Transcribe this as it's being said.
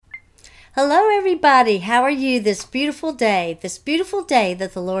Hello, everybody. How are you this beautiful day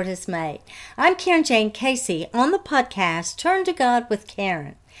that the Lord has made? I'm Karen Jane Casey on the podcast Turn to God with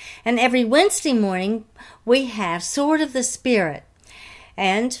Karen. And every Wednesday morning, we have Sword of the Spirit.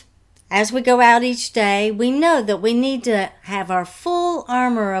 And as we go out each day, we know that we need to have our full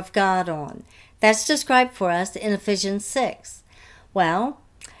armor of God on. That's described for us in Ephesians 6. Well,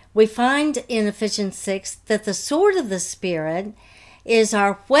 we find in Ephesians 6 that the Sword of the Spirit is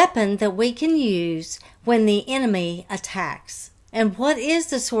our weapon that we can use when the enemy attacks. And what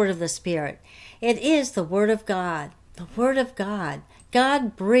is the sword of the Spirit? It is the Word of God. The Word of God.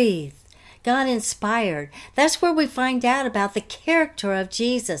 God breathed. God inspired. That's where we find out about the character of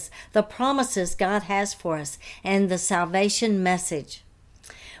Jesus, the promises God has for us, and the salvation message.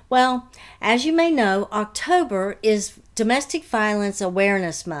 Well, as you may know, October is Domestic Violence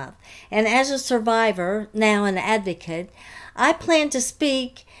Awareness Month. And as a survivor, now an advocate, I plan to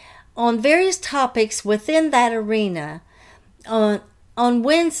speak on various topics within that arena. On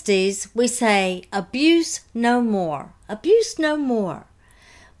Wednesdays, we say, abuse no more. Abuse no more.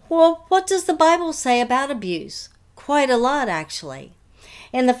 Well, what does the Bible say about abuse? Quite a lot, actually.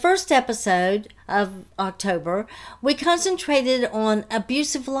 In the first episode of October, we concentrated on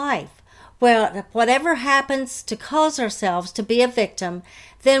abusive life. Well, whatever happens to cause ourselves to be a victim,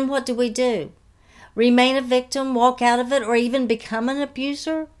 then what do? Remain a victim, walk out of it, or even become an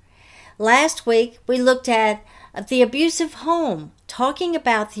abuser? Last week, we looked at the abusive home, talking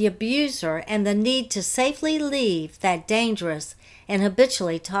about the abuser and the need to safely leave that dangerous and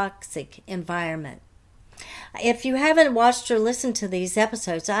habitually toxic environment. If you haven't watched or listened to these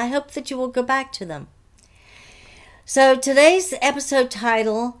episodes, I hope that you will go back to them. So today's episode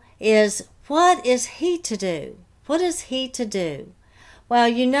title is, What is he to do? What is he to do? Well,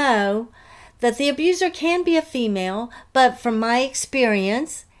 you know that the abuser can be a female, but from my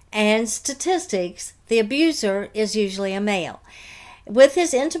experience and statistics, the abuser is usually a male. With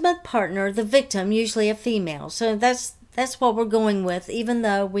his intimate partner, the victim, usually a female. So that's what we're going with, even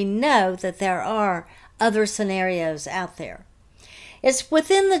though we know that there are other scenarios out there. It's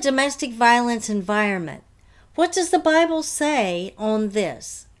within the domestic violence environment. What does the Bible say on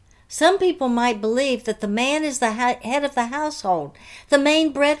this? Some people might believe that the man is the head of the household, the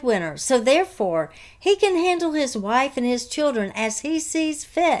main breadwinner, so therefore he can handle his wife and his children as he sees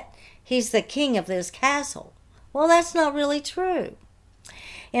fit. He's the king of this castle. Well, that's not really true.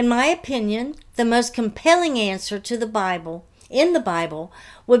 In my opinion, the most compelling answer to the Bible, in the Bible,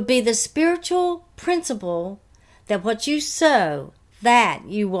 would be the spiritual principle that what you sow, that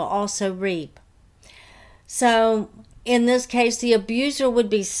you will also reap. So, in this case, the abuser would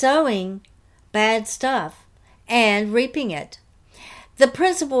be sowing bad stuff and reaping it. The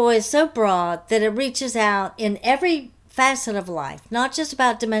principle is so broad that it reaches out in every facet of life, not just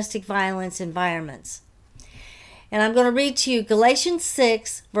about domestic violence environments. And I'm going to read to you Galatians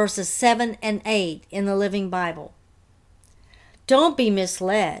 6, verses 7 and 8 in the Living Bible. Don't be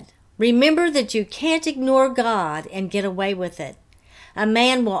misled. Remember that you can't ignore God and get away with it. A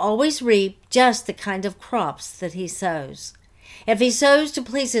man will always reap just the kind of crops that he sows. If he sows to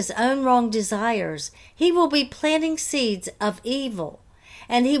please his own wrong desires, he will be planting seeds of evil,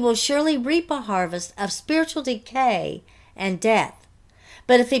 and he will surely reap a harvest of spiritual decay and death.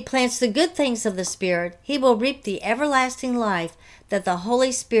 But if he plants the good things of the Spirit, he will reap the everlasting life that the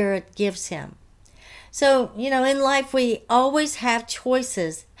Holy Spirit gives him. So, in life we always have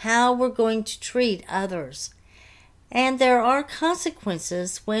choices how we're going to treat others. And there are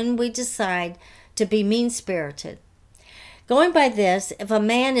consequences when we decide to be mean-spirited. Going by this, if a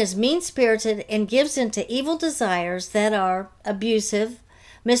man is mean-spirited and gives into evil desires that are abusive,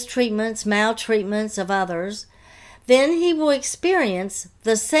 mistreatments, maltreatments of others, then he will experience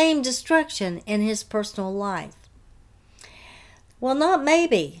the same destruction in his personal life. Well, not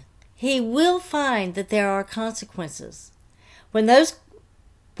maybe. He will find that there are consequences. When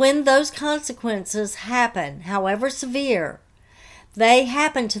those consequences happen, however severe, they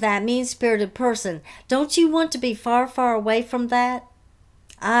happen to that mean-spirited person, don't you want to be far, far away from that?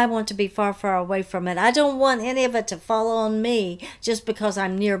 I want to be far, far away from it. I don't want any of it to fall on me just because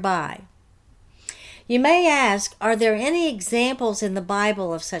I'm nearby. You may ask, are there any examples in the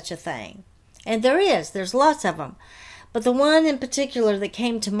Bible of such a thing? And there's lots of them. But the one in particular that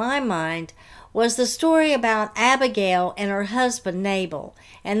came to my mind was the story about Abigail and her husband Nabal.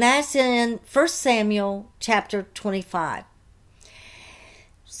 And that's in 1 Samuel chapter 25.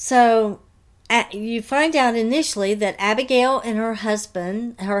 So you find out initially that Abigail and her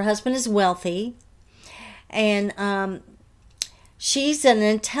husband is wealthy. And she's an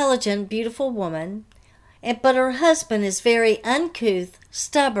intelligent, beautiful woman. but her husband is very uncouth,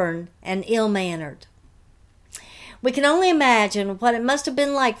 stubborn, and ill-mannered. We can only imagine what it must have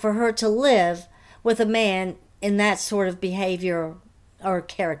been like for her to live with a man in that sort of behavior or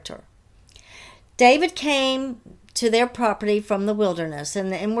character. David came to their property from the wilderness,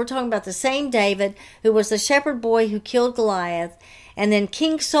 and we're talking about the same David who was the shepherd boy who killed Goliath, and then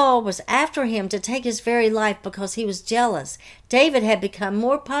King Saul was after him to take his very life because he was jealous. David had become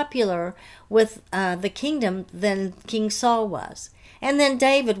more popular with the kingdom than King Saul was, and then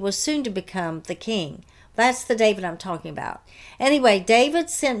David was soon to become the king. That's the David I'm talking about. Anyway, David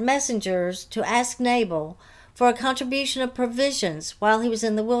sent messengers to ask Nabal for a contribution of provisions while he was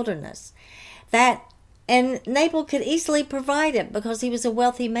in the wilderness. And Nabal could easily provide it because he was a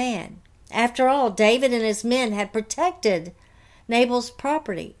wealthy man. After all, David and his men had protected Nabal's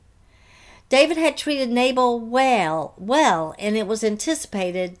property. David had treated Nabal well, and it was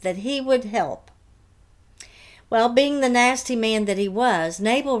anticipated that he would help. Well, being the nasty man that he was,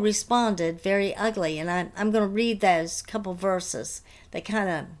 Nabal responded very ugly, and I'm going to read those couple verses that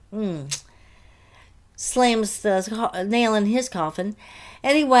kind of slams the nail in his coffin.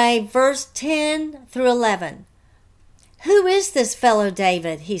 Anyway, verse 10 through 11. "Who is this fellow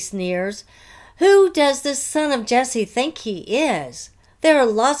David?" he sneers. "Who does this son of Jesse think he is? There are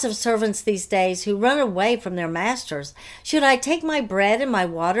lots of servants these days who run away from their masters. Should I take my bread and my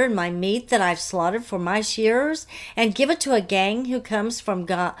water and my meat that I've slaughtered for my shearers and give it to a gang who comes from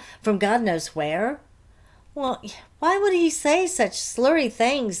God knows where?" Well, why would he say such slurry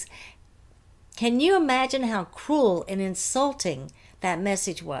things? Can you imagine how cruel and insulting that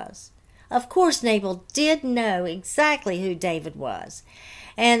message was? Of course, Nabal did know exactly who David was,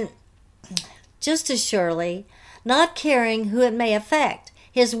 and just as surely, not caring who it may affect,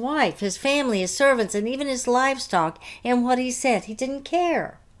 his wife, his family, his servants, and even his livestock, and what he said, he didn't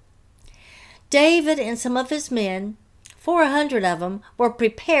care. David and some of his men, 400 of them, were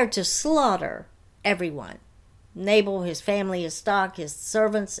prepared to slaughter everyone. Nabal, his family, his stock, his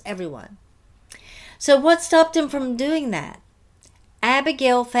servants, everyone. So what stopped him from doing that?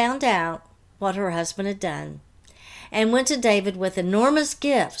 Abigail found out what her husband had done and went to David with enormous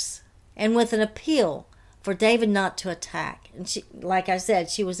gifts and with an appeal for David not to attack. And she, like I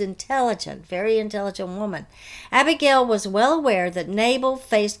said, she was intelligent, very intelligent woman. Abigail was well aware that Nabal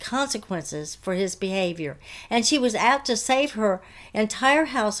faced consequences for his behavior, and she was out to save her entire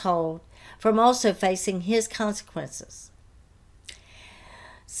household from also facing his consequences.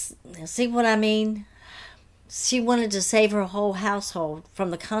 See what I mean? She wanted to save her whole household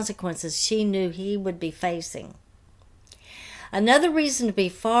from the consequences she knew he would be facing. Another reason to be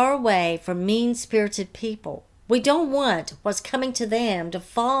far away from mean-spirited people. We don't want what's coming to them to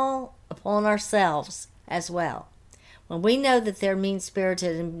fall upon ourselves as well. When we know that they're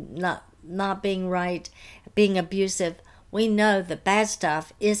mean-spirited and not being right, being abusive, we know that bad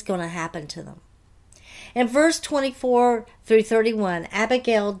stuff is going to happen to them. In verse 24 through 31,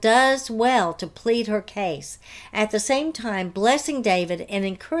 Abigail does well to plead her case, at the same time blessing David and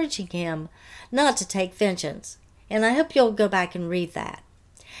encouraging him not to take vengeance. And I hope you'll go back and read that.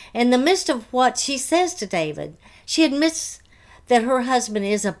 In the midst of what she says to David, she admits that her husband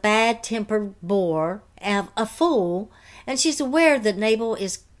is a bad-tempered boor, a fool, and she's aware that Nabal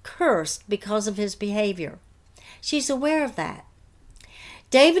is cursed because of his behavior. She's aware of that.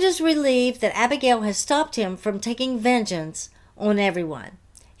 David is relieved that Abigail has stopped him from taking vengeance on everyone.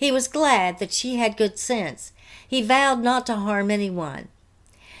 He was glad that she had good sense. He vowed not to harm anyone.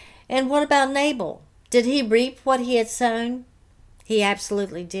 And what about Nabal? Did he reap what he had sown? He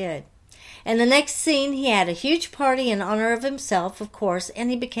absolutely did. And the next scene, he had a huge party in honor of himself, of course, and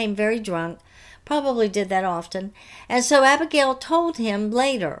he became very drunk, probably did that often. And so Abigail told him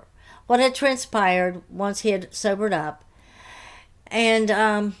later what had transpired once he had sobered up.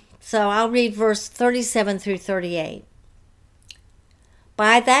 And so I'll read verse 37 through 38.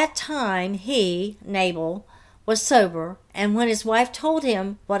 By that time he, Nabal, was sober, and when his wife told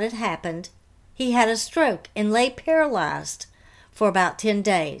him what had happened, he had a stroke and lay paralyzed for about 10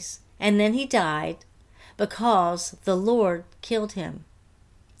 days. And then he died because the Lord killed him.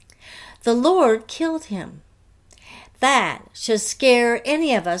 The Lord killed him. That should scare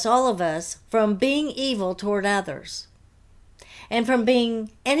any of us, all of us, from being evil toward others and from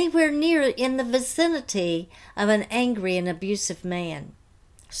being anywhere near in the vicinity of an angry and abusive man.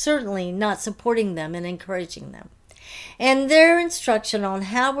 Certainly not supporting them and encouraging them. And their instruction on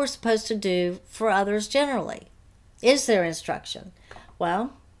how we're supposed to do for others generally. Is there instruction?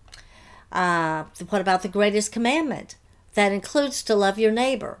 Well, what about the greatest commandment? That includes to love your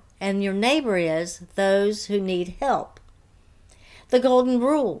neighbor. And your neighbor is those who need help. the golden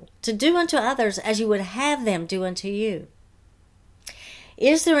rule, to do unto others as you would have them do unto you.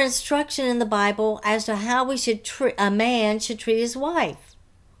 Is there instruction in the Bible as to how a man should treat his wife?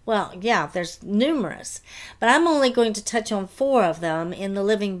 Well, yeah, there's numerous, but I'm only going to touch on 4 of them in the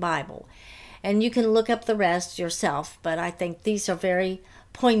Living Bible. And you can look up the rest yourself, but I think these are very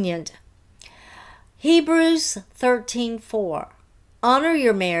poignant. Hebrews 13:4. Honor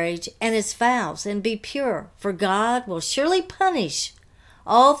your marriage and its vows and be pure, for God will surely punish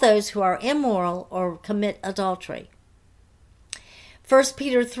all those who are immoral or commit adultery. 1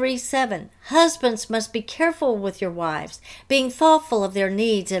 Peter 3:7. Husbands must be careful with your wives, being thoughtful of their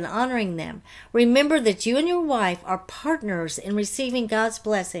needs and honoring them. Remember that you and your wife are partners in receiving God's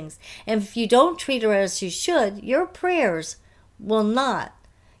blessings, and if you don't treat her as you should, your prayers will not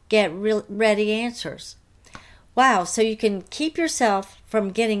get ready answers. Wow, so you can keep yourself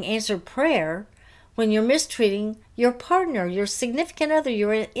from getting answered prayer when you're mistreating your partner, your significant other,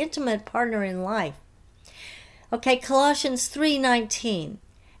 your intimate partner in life. Okay, Colossians 3:19.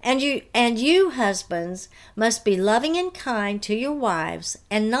 And you husbands must be loving and kind to your wives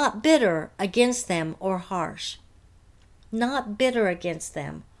and not bitter against them or harsh. Not bitter against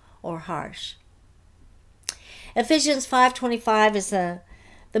them or harsh. Ephesians 5:25 is the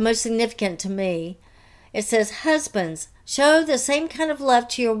most significant to me. It says, husbands, show the same kind of love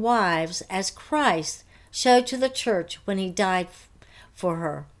to your wives as Christ showed to the church when he died for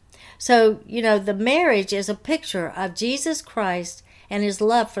her. So, the marriage is a picture of Jesus Christ and his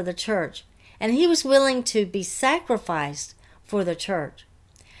love for the church. And he was willing to be sacrificed for the church.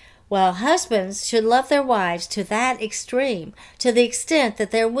 Well, husbands should love their wives to that extreme, to the extent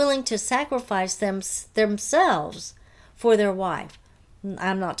that they're willing to sacrifice themselves for their wife.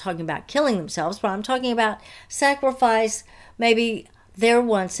 I'm not talking about killing themselves, but I'm talking about sacrifice maybe their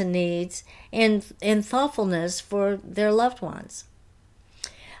wants and needs and thoughtfulness for their loved ones.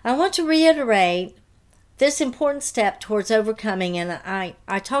 I want to reiterate this important step towards overcoming, and I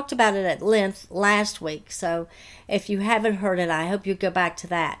talked about it at length last week, so if you haven't heard it, I hope you go back to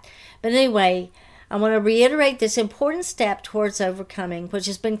that. But anyway, I want to reiterate this important step towards overcoming, which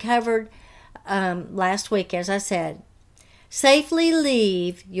has been covered last week, as I said. Safely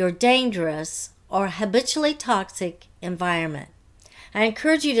leave your dangerous or habitually toxic environment. I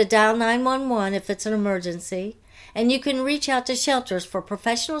encourage you to dial 911 if it's an emergency, and you can reach out to shelters for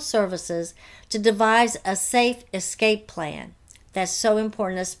professional services to devise a safe escape plan. That's so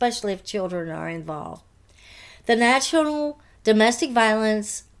important, especially if children are involved. The National Domestic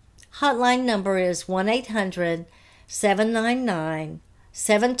Violence Hotline number is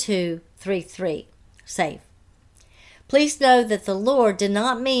 1-800-799-7233. SAFE. Please know that the Lord did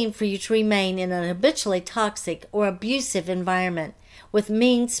not mean for you to remain in an habitually toxic or abusive environment with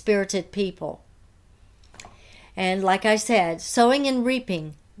mean-spirited people. And like I said, sowing and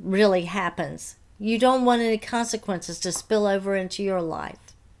reaping really happens. You don't want any consequences to spill over into your life.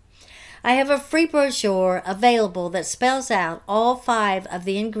 I have a free brochure available that spells out all 5 of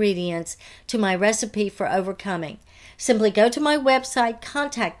the ingredients to my recipe for overcoming. Simply go to my website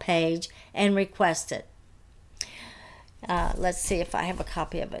contact page and request it. Let's see if I have a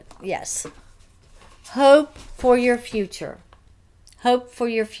copy of it. Yes. Hope for your future. Hope for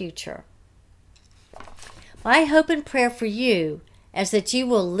your future. My hope and prayer for you is that you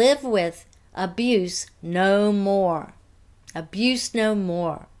will live with abuse no more. Abuse no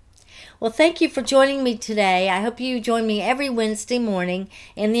more. Well, thank you for joining me today. I hope you join me every Wednesday morning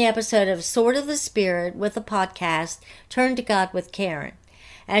in the episode of Sword of the Spirit with the podcast, Turn to God with Karen.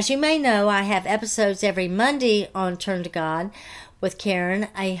 As you may know, I have episodes every Monday on Turn to God with Karen,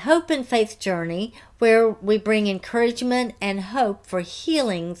 a hope and faith journey where we bring encouragement and hope for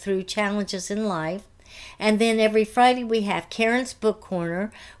healing through challenges in life. And then every Friday we have Karen's Book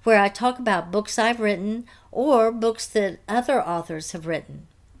Corner, where I talk about books I've written or books that other authors have written.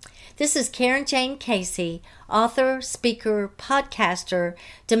 This is Karen Jane Casey, author, speaker, podcaster,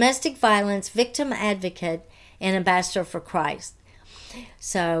 domestic violence victim advocate, and ambassador for Christ.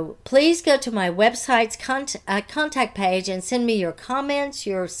 So please go to my website's contact page and send me your comments,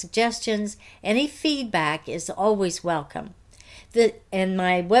 your suggestions. Any feedback is always welcome. And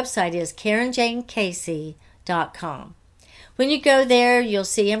my website is KarenJaneCasey.com. When you go there, you'll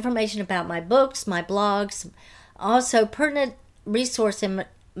see information about my books, my blogs, also pertinent resource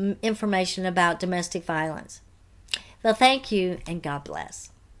information about domestic violence. Well, thank you, and God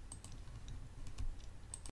bless.